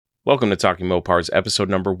Welcome to Talking Mopars, episode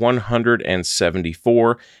number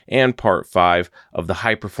 174 and part 5 of the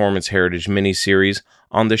High Performance Heritage mini-series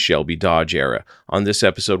on the Shelby Dodge era. On this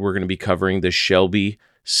episode, we're going to be covering the Shelby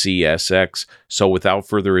CSX. So without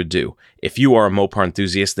further ado, if you are a Mopar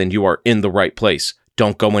enthusiast, then you are in the right place.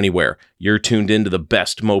 Don't go anywhere. You're tuned into the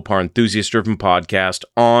best Mopar enthusiast-driven podcast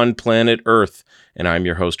on planet Earth. And I'm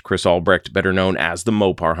your host, Chris Albrecht, better known as the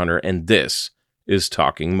Mopar Hunter, and this is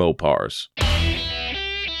Talking Mopars.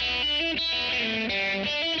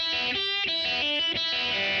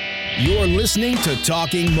 You're listening to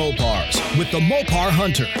Talking Mopars with the Mopar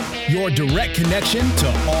Hunter, your direct connection to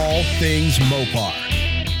all things Mopar.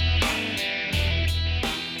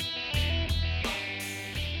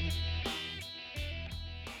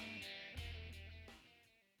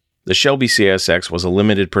 The Shelby CSX was a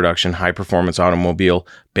limited production high-performance automobile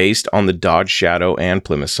based on the Dodge Shadow and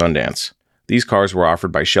Plymouth Sundance. These cars were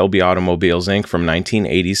offered by Shelby Automobiles Inc. from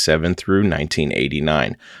 1987 through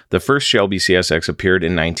 1989. The first Shelby CSX appeared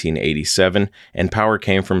in 1987, and power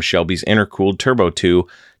came from Shelby's intercooled Turbo 2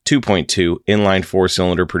 2.2 inline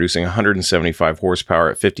four-cylinder producing 175 horsepower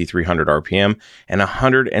at 5,300 RPM and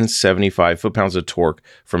 175 foot-pounds of torque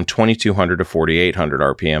from 2,200 to 4,800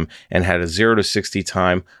 RPM and had a 0 to 60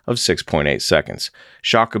 time of 6.8 seconds.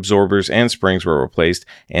 Shock absorbers and springs were replaced,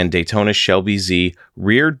 and Daytona Shelby Z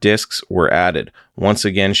rear discs were added. Once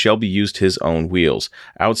again, Shelby used his own wheels.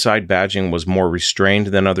 Outside badging was more restrained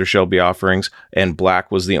than other Shelby offerings, and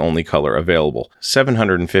black was the only color available.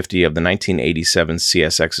 750 of the 1987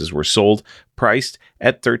 CSXs were sold, priced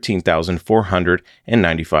at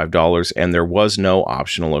 $13,495, and there was no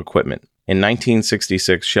optional equipment. In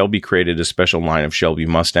 1966, Shelby created a special line of Shelby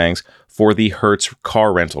Mustangs for the Hertz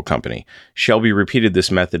car rental company. Shelby repeated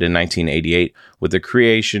this method in 1988 with the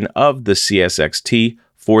creation of the CSXT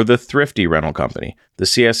for the Thrifty rental company. The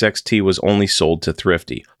CSXT was only sold to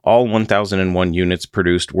Thrifty. All 1,001 units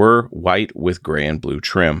produced were white with gray and blue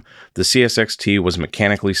trim. The CSXT was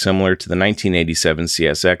mechanically similar to the 1987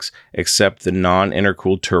 CSX, except the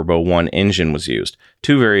non-intercooled Turbo 1 engine was used.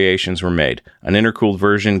 Two variations were made, an intercooled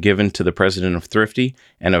version given to the president of Thrifty,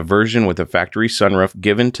 and a version with a factory sunroof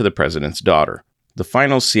given to the president's daughter. The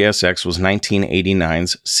final CSX was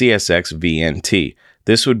 1989's CSX VNT.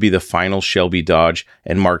 This would be the final Shelby Dodge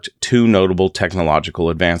and marked two notable technological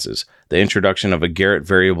advances: the introduction of a Garrett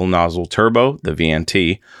variable nozzle turbo, the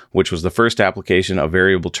VNT, which was the first application of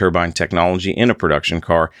variable turbine technology in a production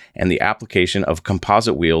car, and the application of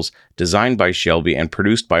composite wheels designed by Shelby and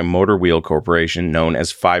produced by Motor Wheel Corporation known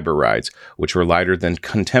as fiber rides, which were lighter than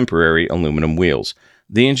contemporary aluminum wheels.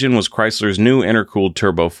 The engine was Chrysler's new intercooled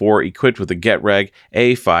Turbo 4 equipped with a GetReg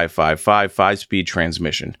A555 5-speed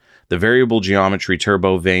transmission. The variable geometry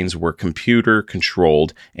turbo vanes were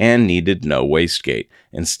computer-controlled and needed no wastegate.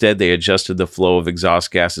 Instead, they adjusted the flow of exhaust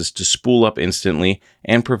gases to spool up instantly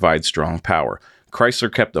and provide strong power.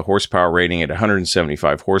 Chrysler kept the horsepower rating at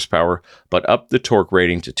 175 horsepower, but upped the torque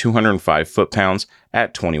rating to 205 foot-pounds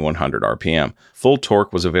at 2,100 RPM. Full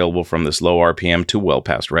torque was available from this low RPM to well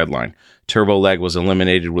past redline. Turbo leg was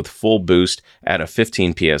eliminated with full boost at a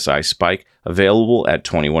 15 psi spike, available at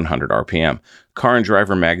 2,100 RPM. Car and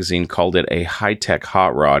Driver magazine called it a high-tech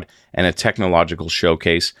hot rod and a technological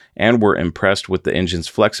showcase, and were impressed with the engine's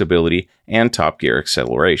flexibility and top gear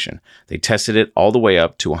acceleration. They tested it all the way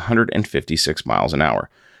up to 156 miles an hour.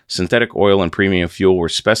 Synthetic oil and premium fuel were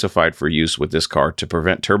specified for use with this car to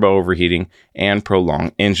prevent turbo overheating and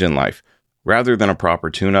prolong engine life. Rather than a proper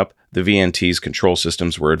tune-up, the VNT's control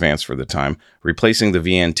systems were advanced for the time. Replacing the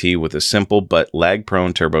VNT with a simple but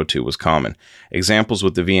lag-prone Turbo 2 was common. Examples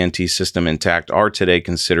with the VNT system intact are today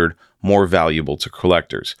considered more valuable to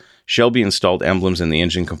collectors. Shelby installed emblems in the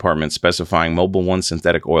engine compartment specifying Mobil 1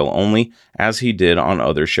 synthetic oil only, as he did on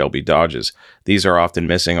other Shelby Dodges. These are often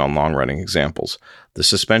missing on long-running examples. The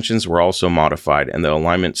suspensions were also modified, and the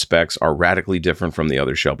alignment specs are radically different from the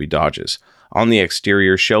other Shelby Dodges. On the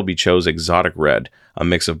exterior, Shelby chose exotic red, a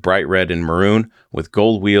mix of bright red and maroon, with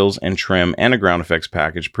gold wheels and trim and a ground effects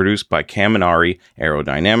package produced by Caminari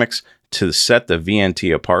Aerodynamics to set the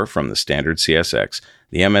VNT apart from the standard CSX.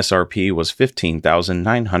 The MSRP was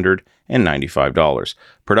 $15,995.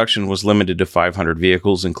 Production was limited to 500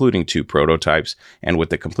 vehicles, including 2 prototypes, and with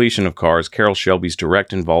the completion of cars, Carroll Shelby's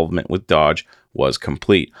direct involvement with Dodge was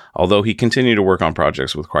complete, although he continued to work on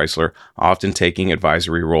projects with Chrysler, often taking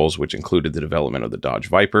advisory roles which included the development of the Dodge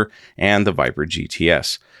Viper and the Viper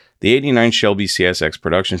GTS. The 89 Shelby CSX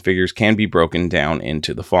production figures can be broken down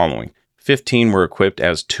into the following. 15 were equipped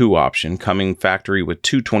as 2 option, coming factory with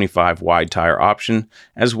 225 wide tire option,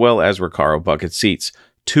 as well as Recaro bucket seats.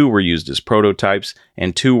 2 were used as prototypes,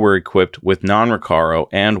 and 2 were equipped with non-Recaro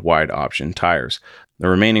and wide option tires. The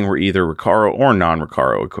remaining were either Recaro or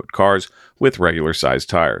non-Recaro equipped cars with regular sized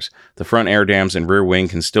tires. The front air dams and rear wing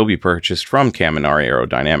can still be purchased from Caminari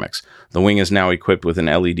Aerodynamics. The wing is now equipped with an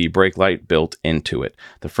LED brake light built into it.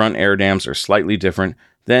 The front air dams are slightly different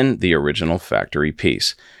than the original factory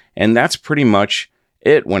piece. And that's pretty much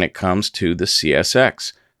it when it comes to the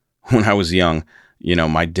CSX. When I was young,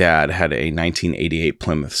 my dad had a 1988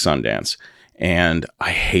 Plymouth Sundance, and I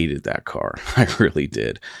hated that car. I really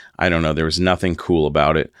did. I don't know. There was nothing cool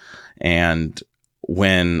about it. And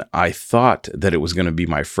when I thought that it was going to be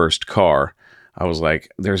my first car, I was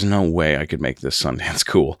like, there's no way I could make this Sundance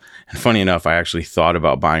cool. And funny enough, I actually thought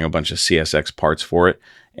about buying a bunch of CSX parts for it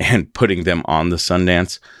and putting them on the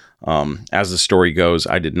Sundance. As the story goes,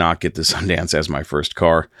 I did not get the Sundance as my first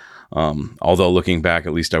car. Although looking back,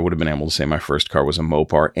 at least I would have been able to say my first car was a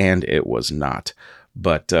Mopar, and it was not.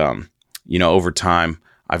 But, over time,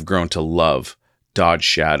 I've grown to love Dodge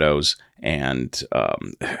Shadows and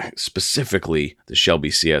specifically the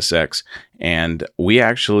Shelby CSX. And we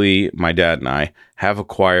actually, my dad and I, have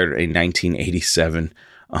acquired a 1987.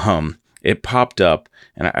 It popped up,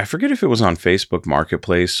 and I forget if it was on Facebook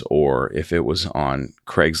Marketplace or if it was on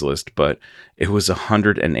Craigslist, but it was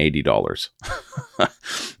 $180.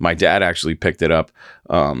 My dad actually picked it up.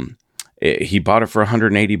 He bought it for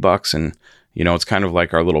 $180, and it's kind of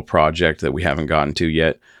like our little project that we haven't gotten to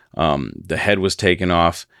yet. The head was taken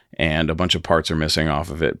off, and a bunch of parts are missing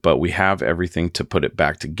off of it, but we have everything to put it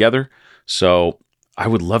back together. So I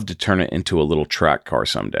would love to turn it into a little track car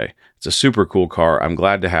someday. It's a super cool car. I'm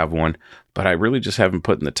glad to have one, but I really just haven't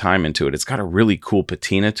put in the time into it. It's got a really cool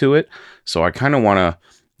patina to it. So I kind of want to,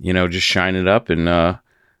 just shine it up and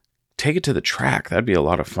take it to the track. That'd be a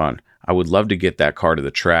lot of fun. I would love to get that car to the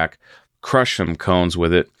track, crush some cones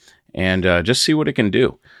with it, and just see what it can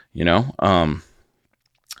do.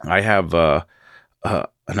 I have an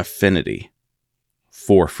affinity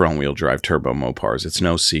for front-wheel drive turbo Mopars. It's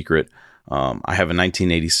no secret. I have a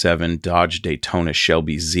 1987 Dodge Daytona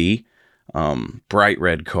Shelby Z, bright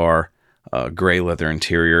red car, gray leather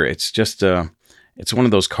interior. It's just it's one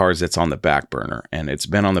of those cars that's on the back burner, and it's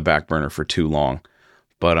been on the back burner for too long.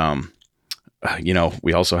 But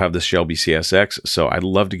we also have the Shelby CSX, so I'd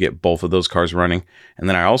love to get both of those cars running. And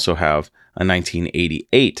then I also have a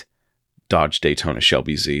 1988 Dodge Daytona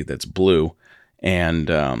Shelby Z that's blue, and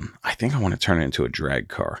I think I want to turn it into a drag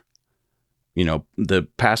car. The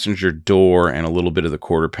passenger door and a little bit of the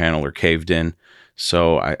quarter panel are caved in,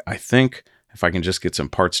 so I think if I can just get some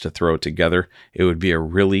parts to throw it together, it would be a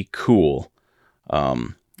really cool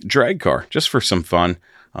drag car, just for some fun.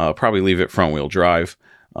 Probably leave it front-wheel drive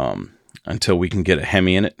until we can get a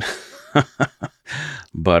Hemi in it.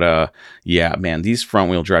 But yeah, man, these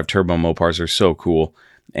front-wheel drive turbo Mopars are so cool,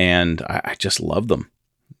 and I just love them.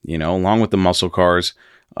 Along with the muscle cars,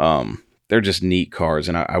 they're just neat cars,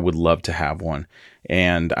 and I would love to have one.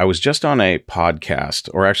 And I was just on a podcast,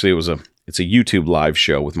 or actually it's a YouTube live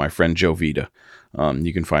show with my friend Jovita.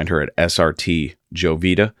 You can find her at SRT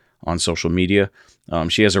Jovita on social media.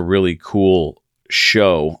 She has a really cool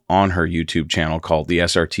show on her YouTube channel called the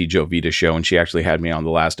SRT Jovita Show, and she actually had me on the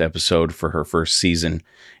last episode for her first season,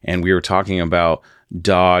 and we were talking about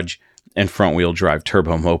Dodge and front-wheel drive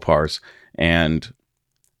turbo Mopars, and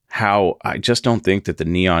how I just don't think that the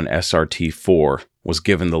Neon SRT4 was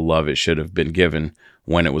given the love it should have been given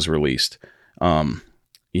when it was released. It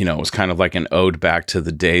was kind of like an ode back to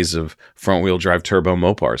the days of front-wheel drive turbo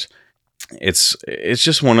Mopars. It's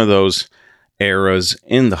just one of those eras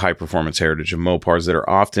in the high-performance heritage of Mopars that are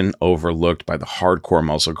often overlooked by the hardcore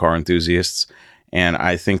muscle car enthusiasts, and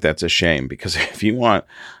I think that's a shame, because if you want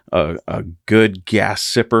a good gas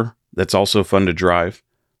sipper that's also fun to drive,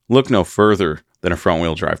 look no further than a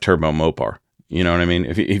front-wheel drive turbo Mopar. You know what I mean?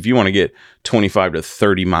 If you want to get 25 to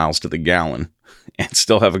 30 miles to the gallon and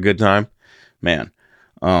still have a good time, man,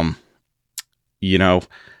 I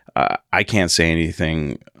can't say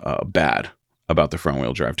anything bad about the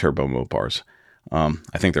front-wheel drive turbo Mopars.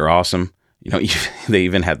 I think they're awesome. They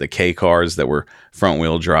even had the K cars that were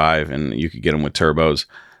front-wheel drive, and you could get them with turbos.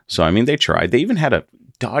 So, they tried. They even had a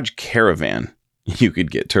Dodge Caravan you could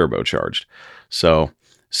get turbocharged. So,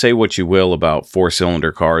 say what you will about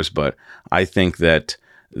four-cylinder cars, but I think that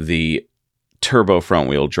the turbo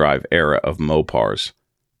front-wheel drive era of Mopars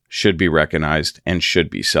should be recognized and should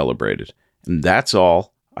be celebrated. And that's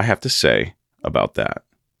all I have to say about that.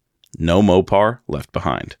 No Mopar left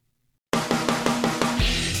behind.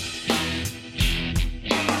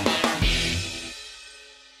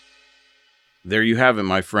 There you have it,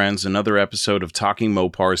 my friends. Another episode of Talking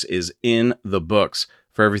Mopars is in the books.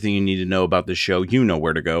 For everything you need to know about the show, you know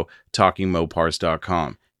where to go,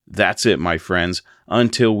 talkingmopars.com. That's it, my friends.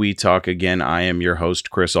 Until we talk again, I am your host,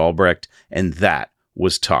 Chris Albrecht, and that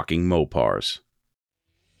was Talking Mopars.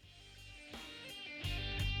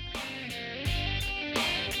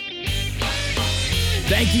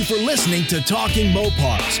 Thank you for listening to Talking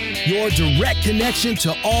Mopars, your direct connection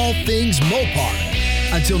to all things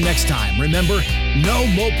Mopar. Until next time, remember, no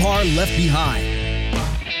Mopar left behind.